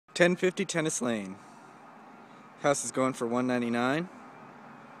1050 Tennis Lane. House is going for $199.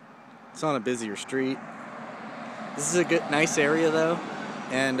 It's on a busier street. This is a nice area though,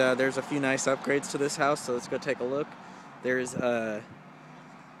 and there's a few nice upgrades to this house, so let's go take a look. There's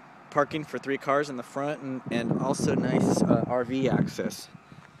parking for 3 cars in the front, and also nice RV access.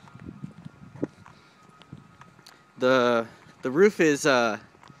 The roof is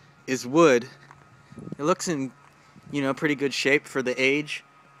wood. It looks in pretty good shape for the age.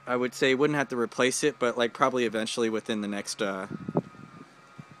 I would say wouldn't have to replace it, but like probably eventually within the next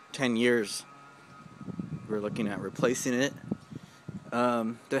 10 years we're looking at replacing it.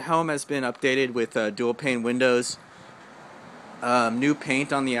 The home has been updated with dual pane windows, new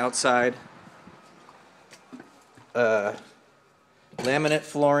paint on the outside, laminate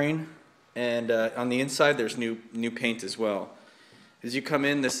flooring, and on the inside there's new paint as well. As you come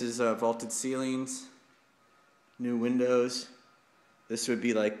in, this is vaulted ceilings, new windows. This would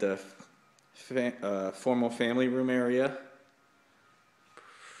be like the formal family room area.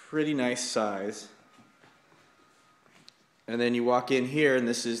 Pretty nice size. And then you walk in here, and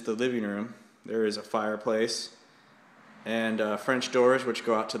this is the living room. There is a fireplace and French doors which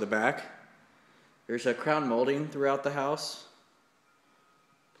go out to the back. There's a crown molding throughout the house.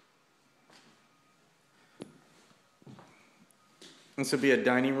 This would be a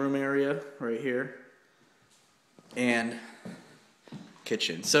dining room area right here. And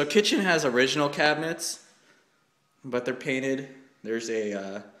kitchen. So kitchen has original cabinets, but they're painted. There's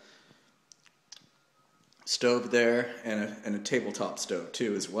a stove there and a tabletop stove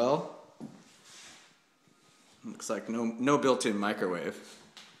too as well. Looks like no built-in microwave.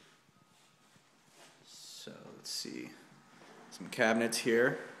 So let's see, some cabinets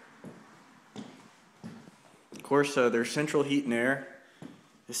here. Of course, there's central heat and air.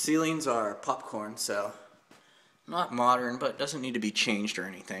 The ceilings are popcorn, so not modern, but doesn't need to be changed or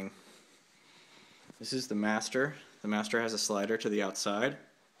anything. This is the master. The master has a slider to the outside.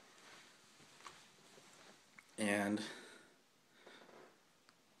 And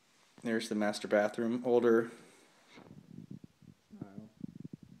there's the master bathroom, older.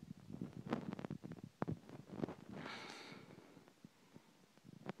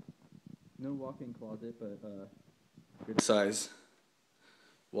 No walk-in closet, but good size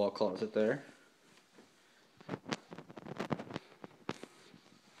wall closet there.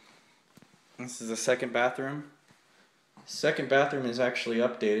 This is the second bathroom. Second bathroom is actually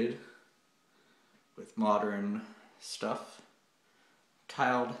updated with modern stuff.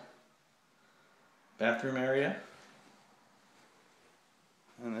 Tiled bathroom area.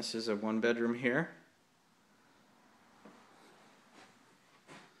 And this is a 1-bedroom here.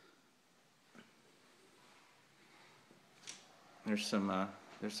 There's some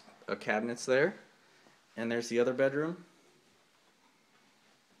there's cabinets there, and there's the other bedroom.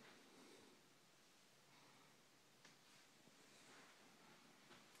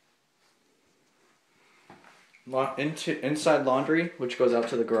 Inside laundry, which goes out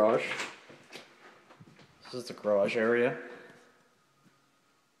to the garage. This is the garage area.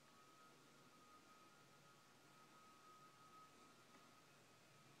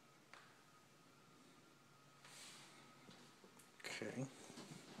 Okay.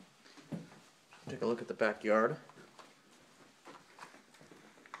 Take a look at the backyard.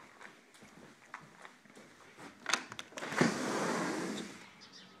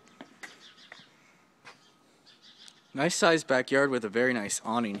 Nice sized backyard with a very nice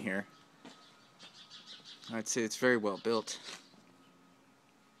awning here. I'd say it's very well built.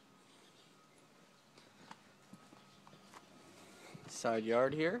 Side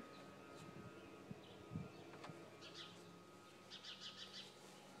yard here.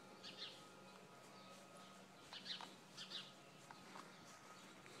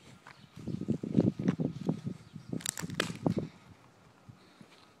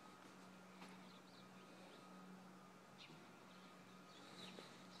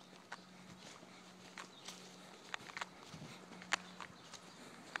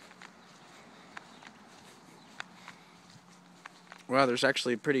 Wow, there's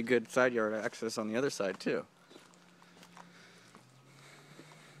actually pretty good side yard access on the other side too.